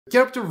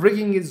Character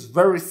rigging is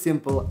very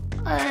simple,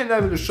 and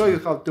I will show you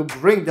how to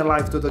bring the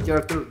life to the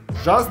character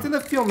just in a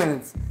few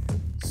minutes.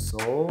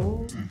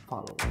 So,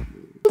 follow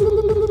me.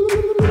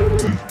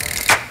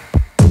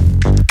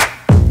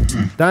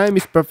 Time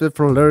is perfect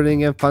for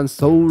learning and fun,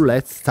 so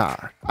let's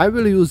start. I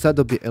will use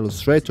Adobe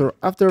Illustrator,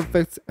 After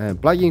Effects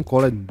and plugin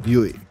called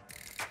Duik.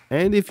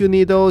 And if you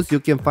need those,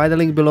 you can find a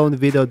link below in the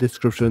video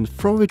description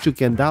from which you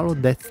can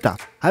download that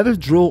stuff. I will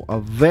draw a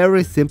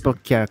very simple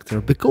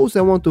character because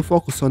I want to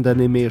focus on the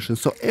animation,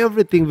 so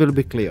everything will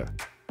be clear.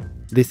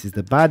 This is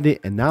the body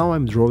and now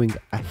I'm drawing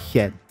a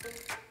head.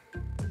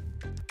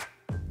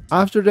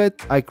 After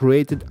that I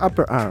created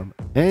upper arm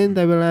and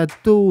I will add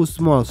two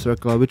small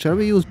circles which I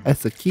will use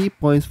as a key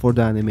points for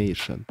the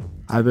animation.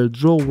 I will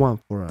draw one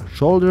for a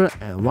shoulder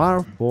and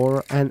one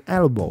for an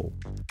elbow.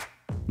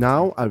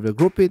 Now I will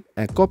group it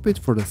and copy it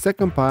for the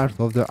second part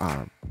of the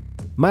arm.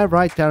 My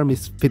right arm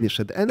is finished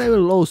and I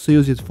will also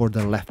use it for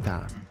the left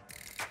arm.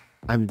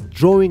 I'm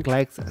drawing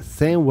legs the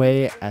same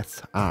way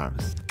as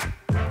arms.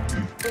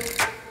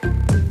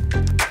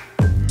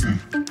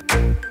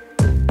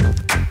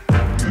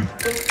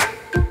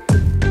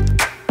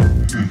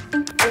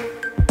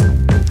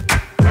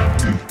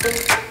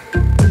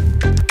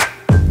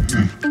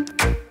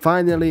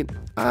 Finally,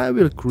 I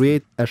will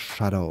create a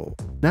shadow.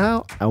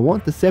 Now I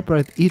want to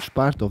separate each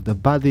part of the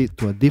body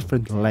to a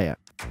different layer.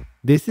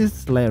 This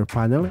is layer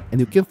panel and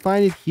you can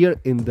find it here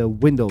in the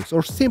windows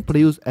or simply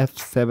use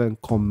F7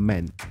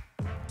 command.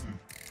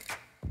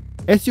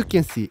 As you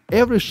can see,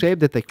 every shape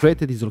that I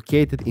created is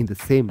located in the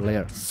same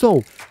layer,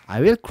 so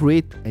I will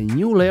create a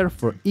new layer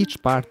for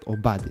each part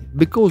of body,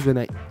 because when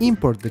I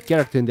import the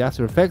character in the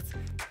After Effects,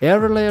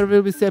 every layer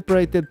will be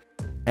separated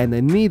and I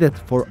need it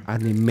for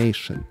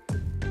animation.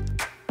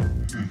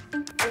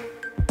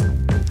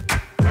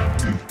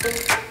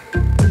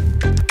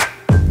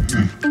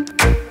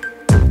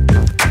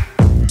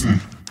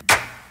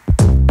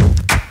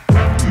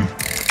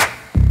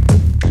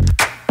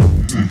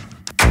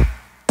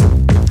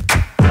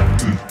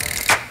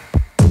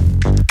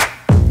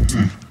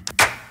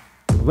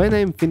 When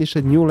I'm finished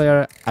a new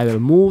layer, I will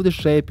move the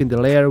shape in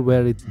the layer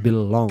where it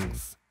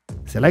belongs.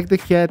 Select the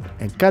head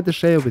and cut the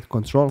shape with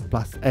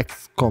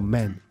Ctrl+X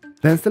command.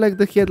 Then select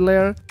the head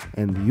layer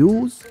and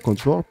use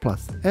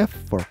Ctrl+F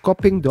for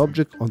copying the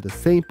object on the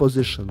same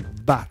position,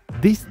 but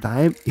this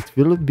time it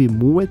will be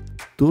moved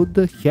to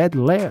the head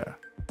layer.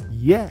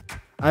 Yeah,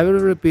 I will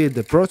repeat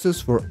the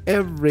process for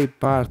every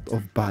part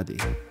of body.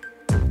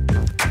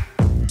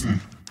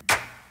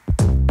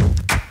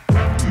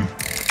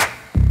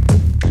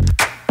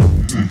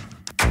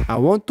 I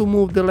want to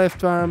move the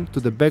left arm to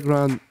the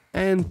background,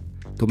 and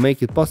to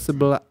make it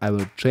possible I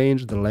will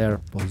change the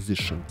layer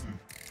position.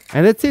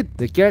 And that's it,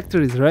 the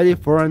character is ready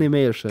for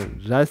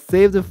animation. Just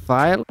save the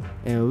file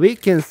and we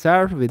can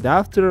start with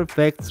After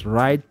Effects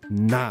right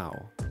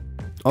now.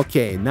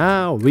 Okay,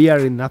 now we are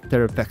in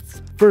After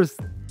Effects. First,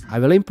 I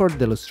will import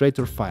the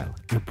Illustrator file.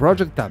 In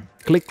Project tab,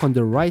 click on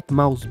the right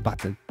mouse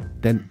button,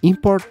 then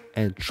Import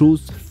and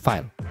choose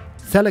File.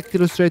 Select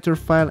Illustrator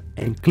file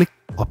and click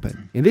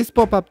Open. In this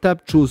pop-up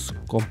tab, choose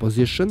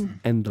Composition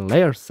and the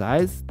layer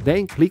size,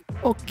 then click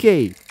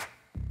OK.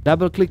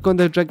 Double click on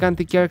the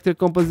gigantic character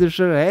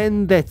composition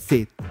and that's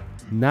it.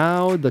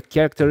 Now the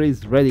character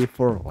is ready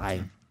for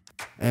life.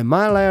 And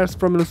my layers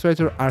from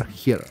Illustrator are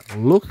here.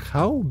 Look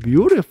how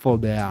beautiful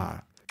they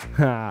are.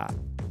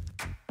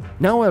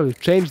 Now I will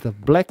change the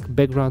black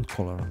background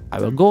color.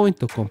 I will go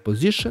into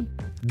Composition,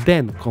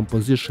 then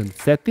Composition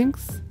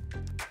Settings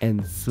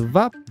and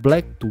swap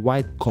black to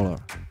white color.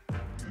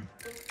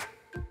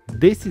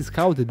 This is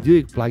how the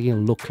Duik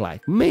plugin looks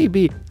like.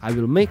 Maybe I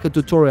will make a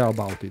tutorial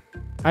about it.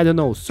 I don't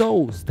know,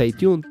 so stay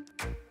tuned.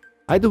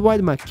 I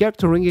divide my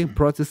character rigging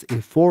process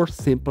in 4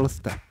 simple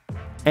steps.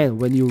 And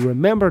when you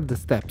remember the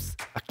steps,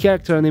 a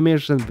character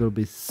animation will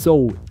be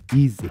so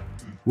easy.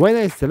 When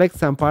I select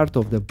some part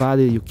of the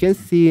body, you can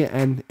see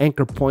an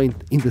anchor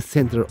point in the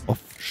center of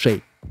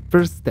shape.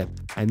 First step,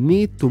 I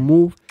need to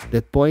move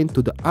that point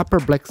to the upper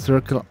black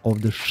circle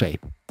of the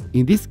shape.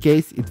 In this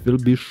case, it will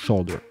be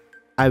shoulder.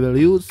 I will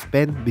use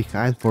pen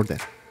behind for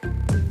that.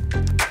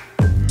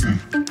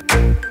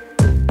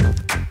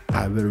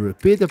 I will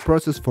repeat the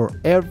process for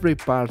every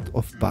part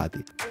of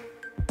body.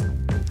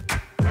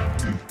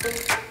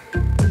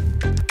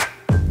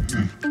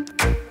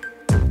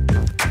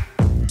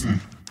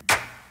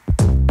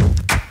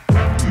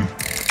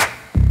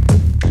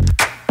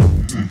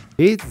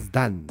 It's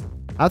done.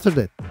 After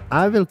that,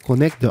 I will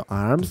connect the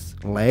arms,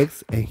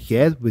 legs and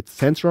head with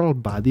central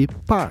body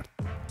part.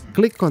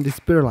 Click on the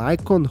spiral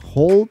icon,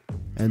 hold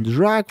and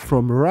drag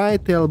from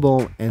right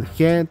elbow and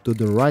hand to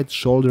the right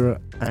shoulder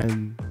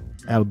and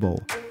elbow.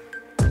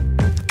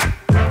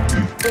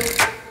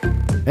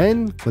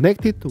 And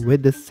connect it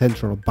with the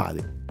central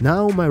body.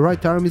 Now my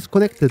right arm is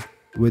connected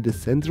with the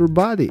central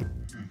body.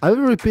 I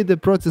will repeat the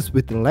process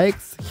with the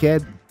legs,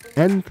 head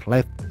and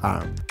left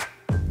arm.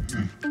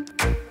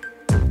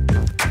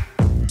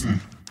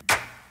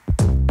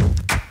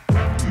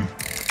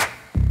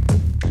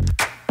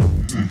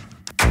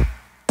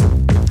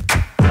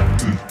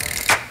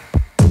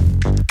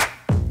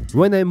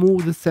 When I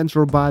move the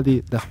central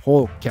body, the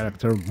whole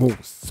character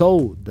moves,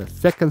 so the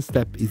second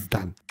step is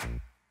done.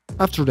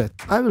 After that,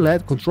 I will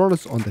add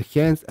controllers on the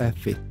hands and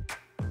feet.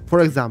 For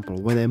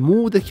example, when I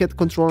move the head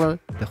controller,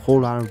 the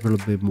whole arm will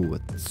be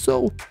moved.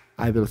 So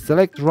I will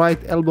select right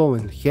elbow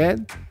and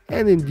hand,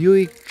 and in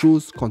Duik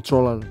choose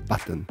controller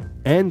button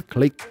and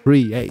click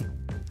create.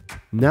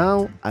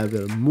 Now I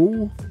will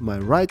move my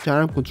right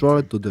arm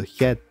controller to the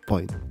head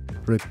point.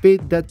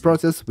 Repeat that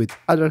process with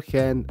other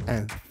hand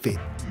and feet.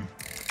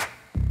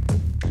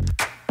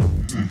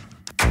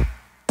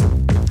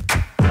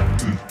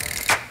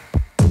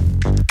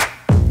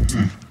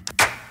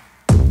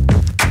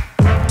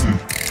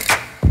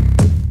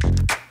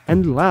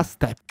 And last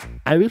step,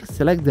 I will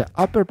select the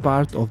upper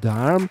part of the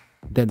arm,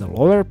 then the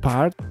lower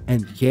part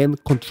and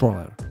hand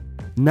controller.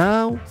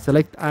 Now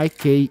select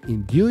IK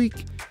in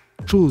Duik,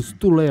 choose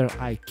 2-layer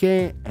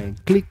IK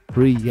and click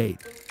create.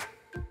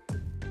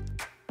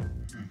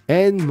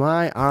 And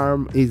my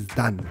arm is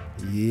done.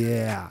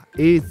 Yeah,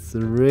 it's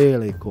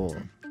really cool.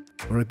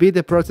 Repeat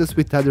the process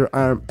with other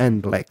arm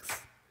and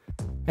legs.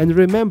 And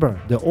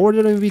remember, the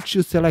order in which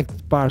you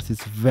select parts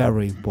is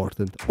very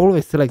important.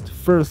 Always select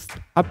first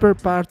upper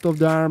part of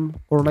the arm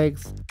or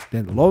legs,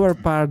 then lower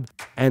part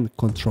and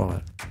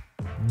controller.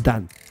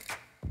 Done.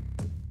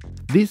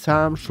 This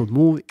arm should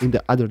move in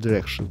the other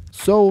direction,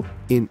 so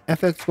in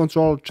Effects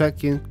Control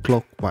check in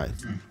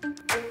clockwise.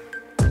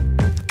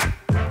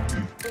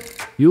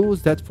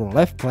 Use that for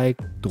left leg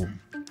too.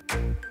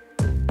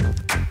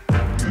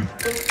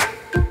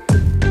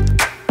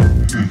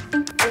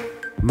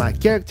 My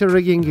character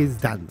rigging is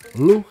done.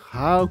 Look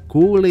how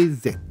cool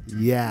is it?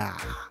 Yeah!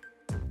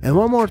 And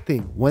one more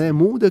thing, when I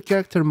move the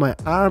character my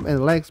arm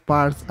and legs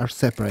parts are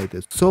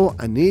separated, so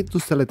I need to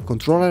select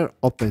controller,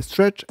 open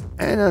stretch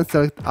and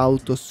unselect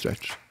auto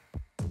stretch.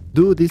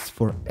 Do this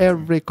for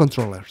every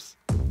controllers.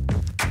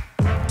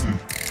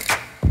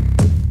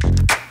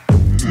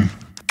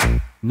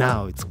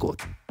 Now it's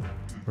good.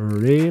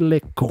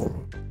 Really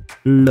cool.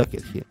 Look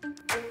at him.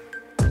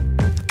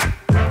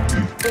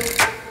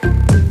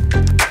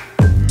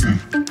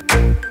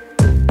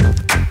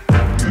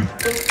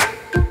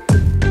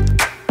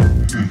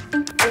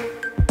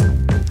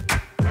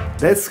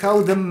 That's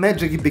how the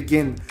magic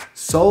begins,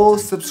 so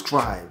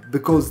subscribe,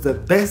 because the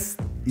best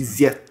is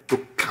yet